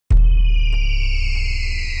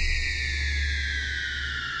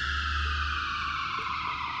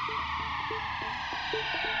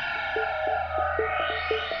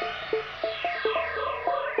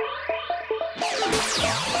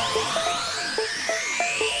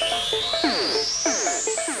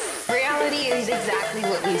exactly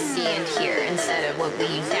what we see and hear instead of what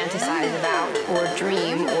we fantasize about or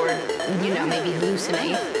dream or, maybe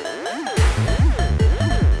hallucinate.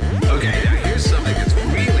 Okay, now here's something that's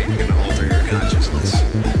really gonna alter your consciousness.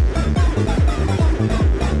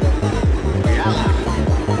 Reality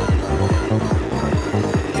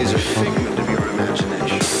is a figment of your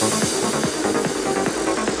imagination.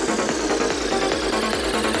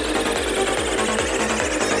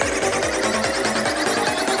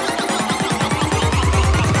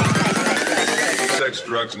 Sex,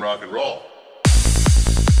 drugs, and rock and roll.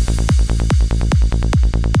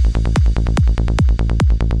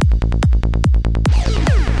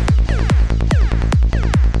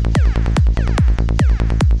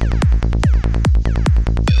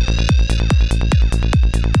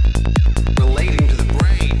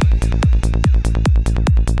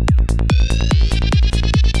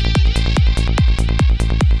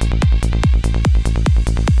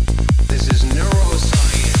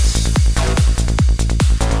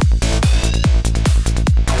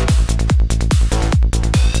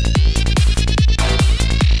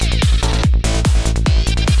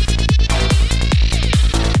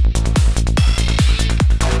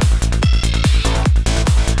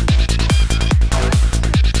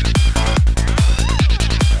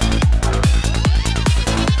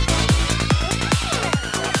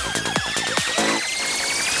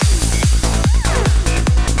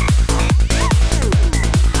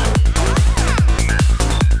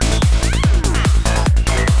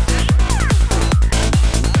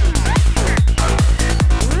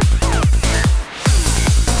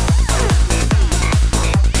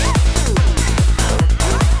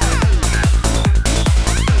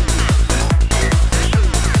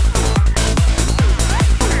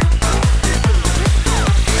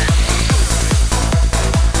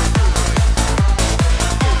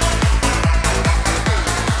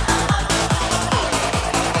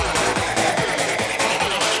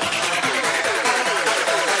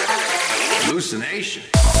 Hallucination.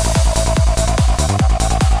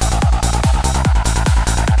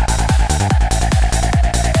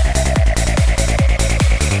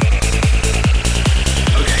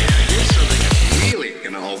 Okay, now here's something that's really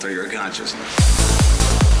gonna alter your consciousness.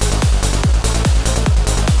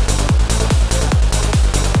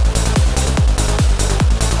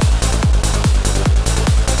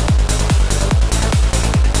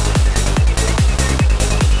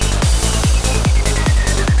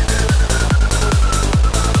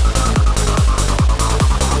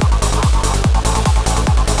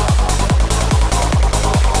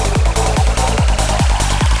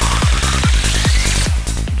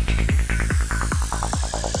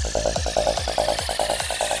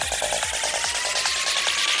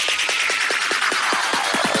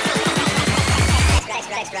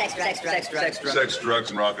 Sex, drugs,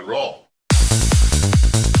 and rock and roll.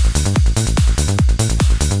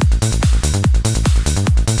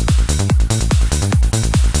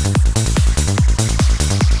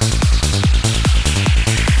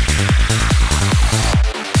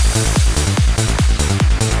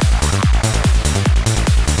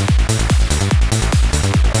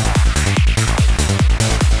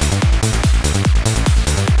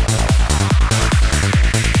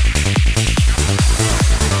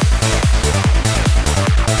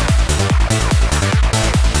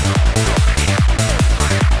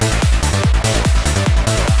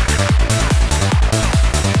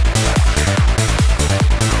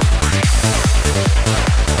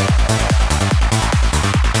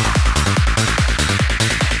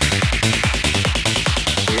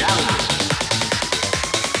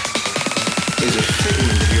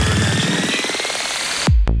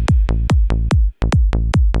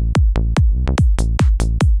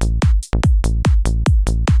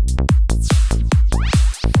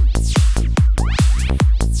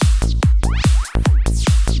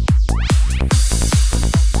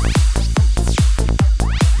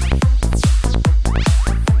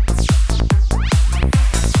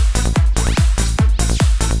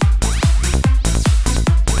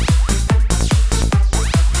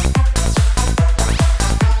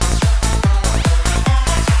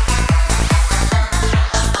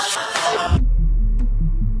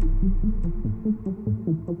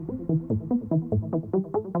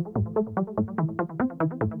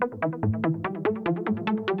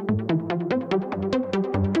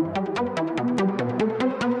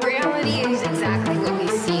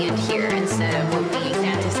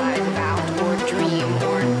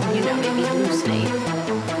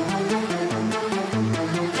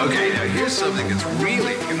 Okay, now here's something that's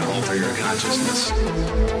really gonna alter your consciousness.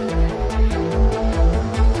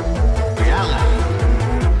 Reality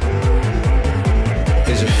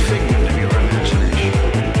is a figment of your imagination.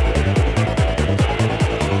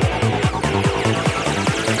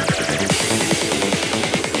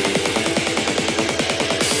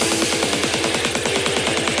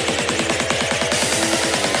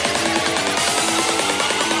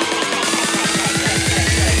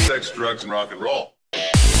 drugs, and rock and roll.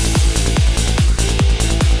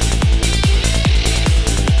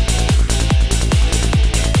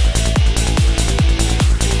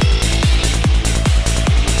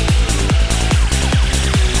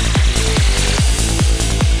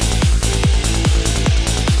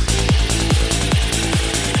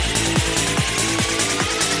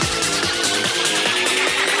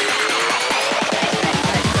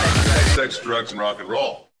 Sex, drugs, and rock and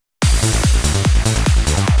roll.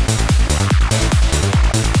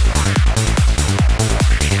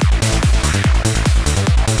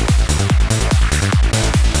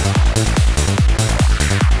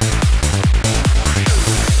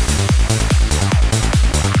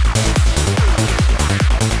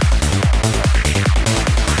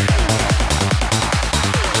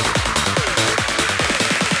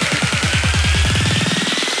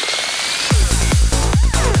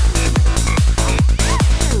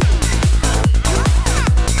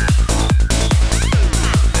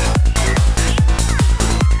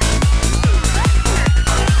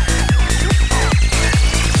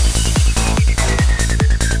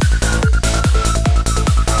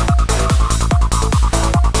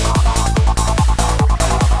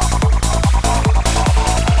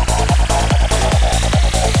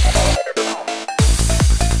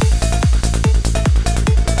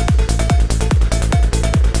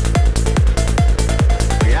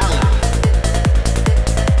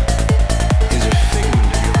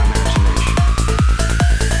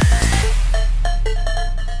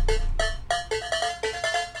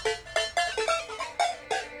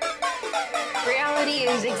 Reality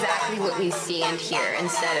is exactly what we see and hear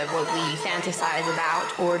instead of what we fantasize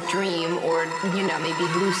about or dream or, you know, maybe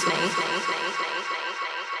hallucinate.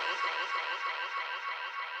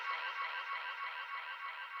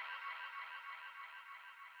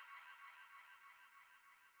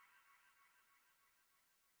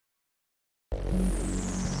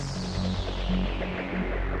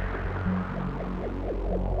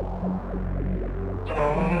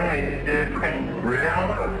 So many different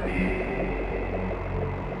realities.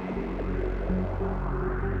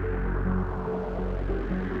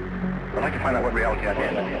 I'd like to find out what reality I'm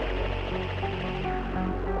in.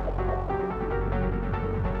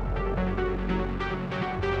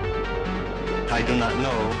 I do not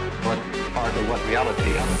know what part of what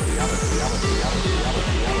reality.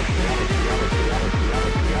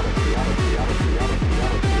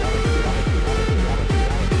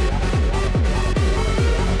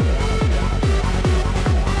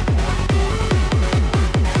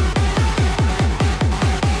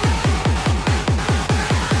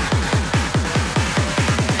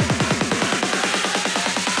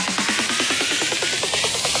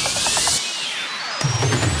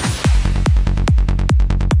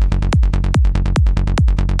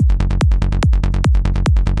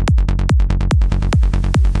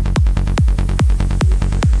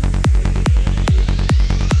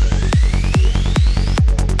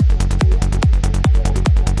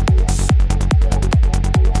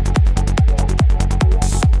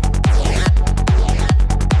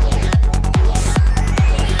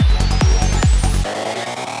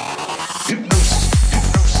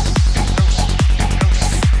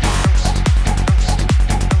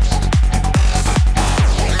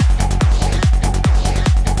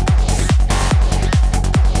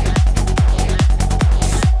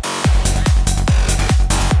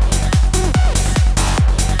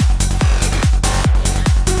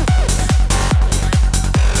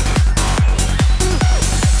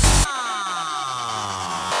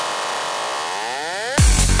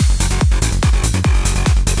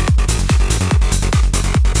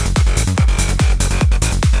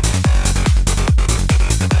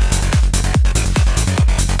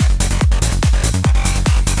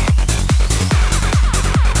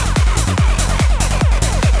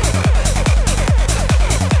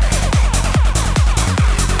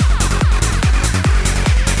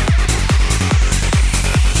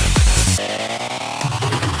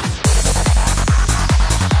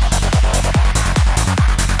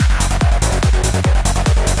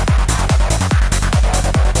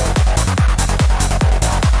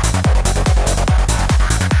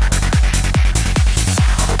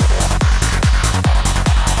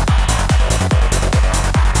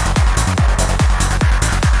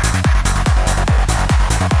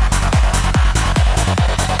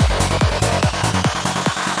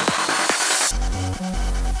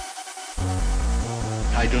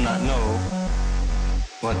 I do not know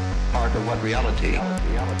what part of what reality.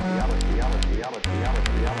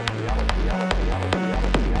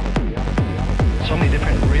 So many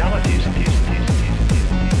different realities.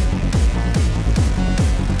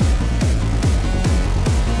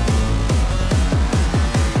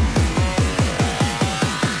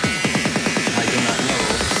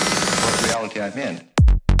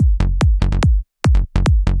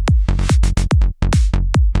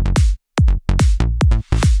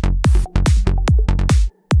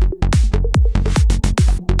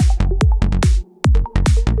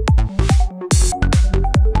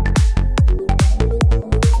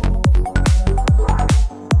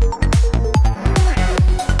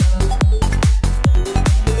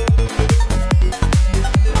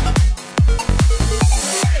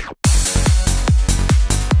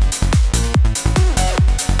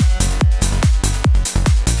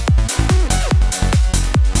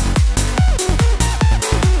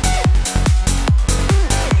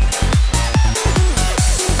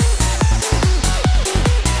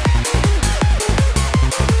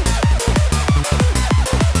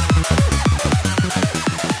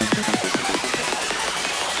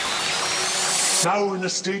 now in a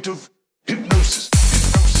state of hypnosis.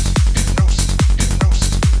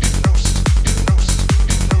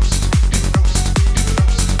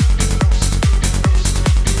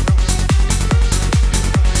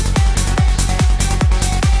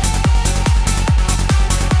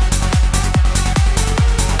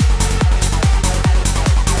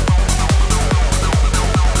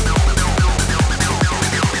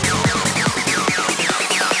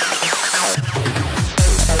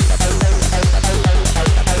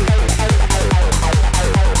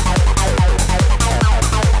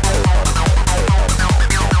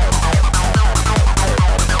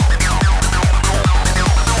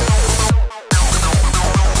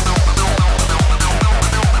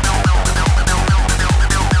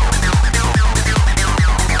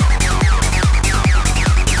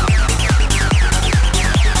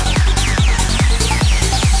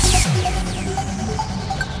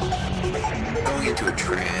 Into a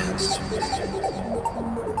trance.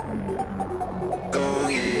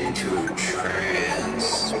 Going into a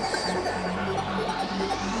trance.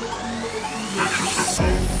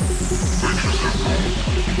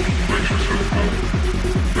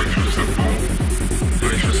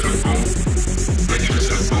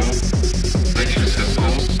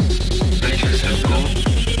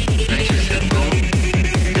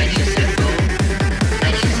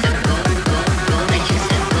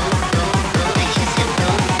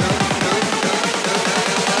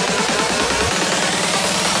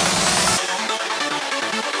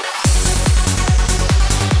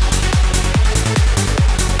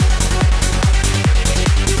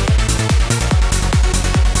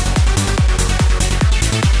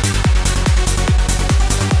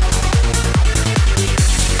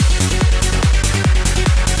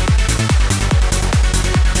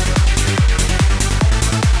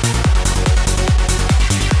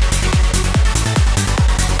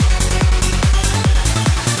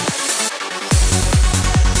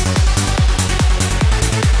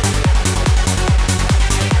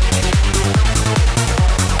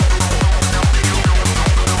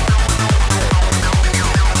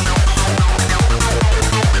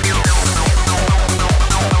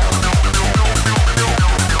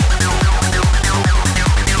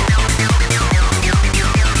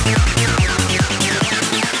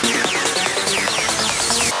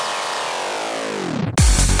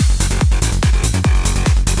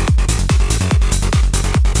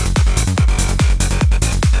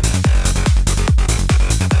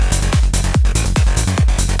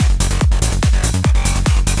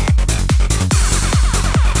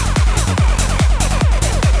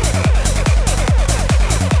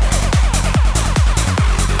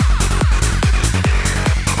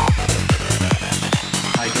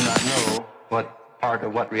 Part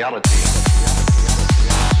of what reality.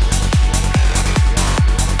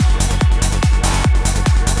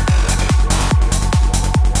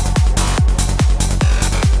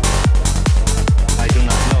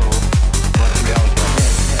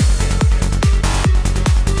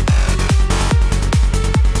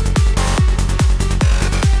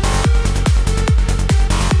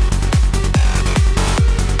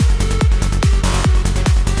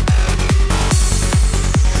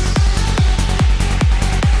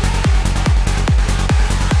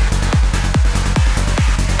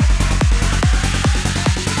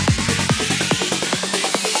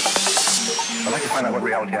 I'd like to find out what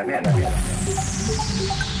reality I'm in.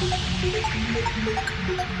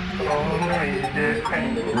 Always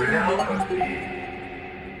different reality.